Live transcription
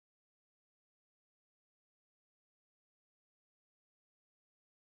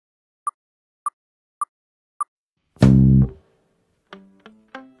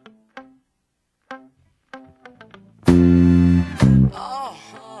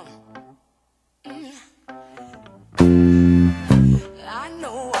I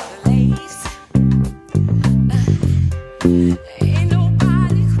know a place. Ain't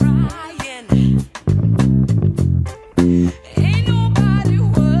nobody crying. Ain't nobody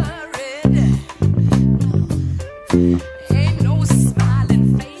worried. Ain't no smiling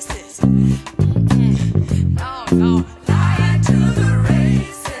faces. No, no, lying to the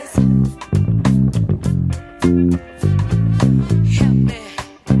races. Help me,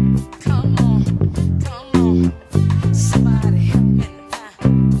 come on, somebody help me now.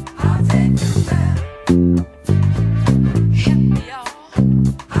 I'll take you there. Help me, y'all.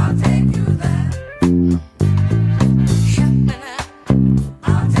 I'll take you there. Help me now.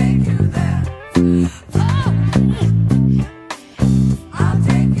 I'll take you there. Oh, I'll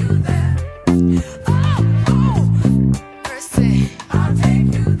take you there. Oh, mercy. I'll take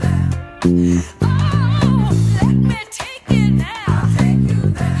you there. Oh, let me take you there. I'll take you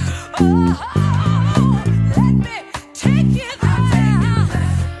there. Oh, let me take you there. I'll take you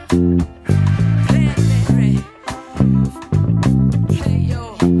there. Play,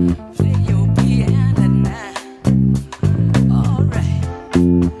 play your piano now. All right.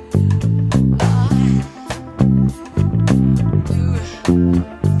 Do it.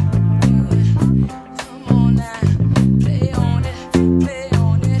 Come on now. Play on it. Play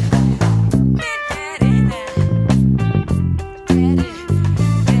on it. Daddy now. Daddy,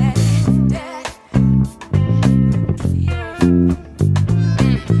 daddy, daddy. Yo.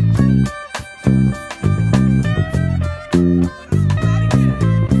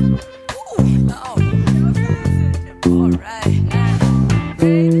 Ooh, Lord. All right now.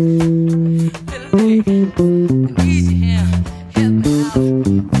 Little baby, easy here. Help me out.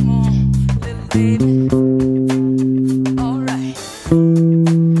 Come on, little baby. All right.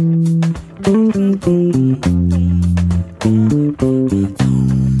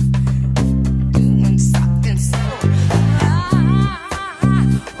 Doing something so.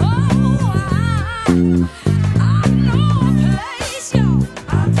 I know a place, y'all.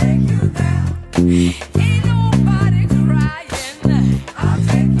 I'll take you there. Ain't nobody crying. I'll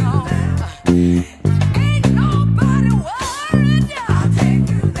take you there. Ain't nobody worried. I'll take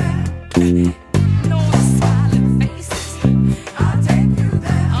you there. No smiling faces. I'll take you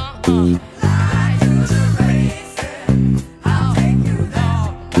there. Lie to the races. I'll take you there.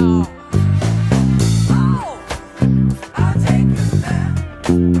 No,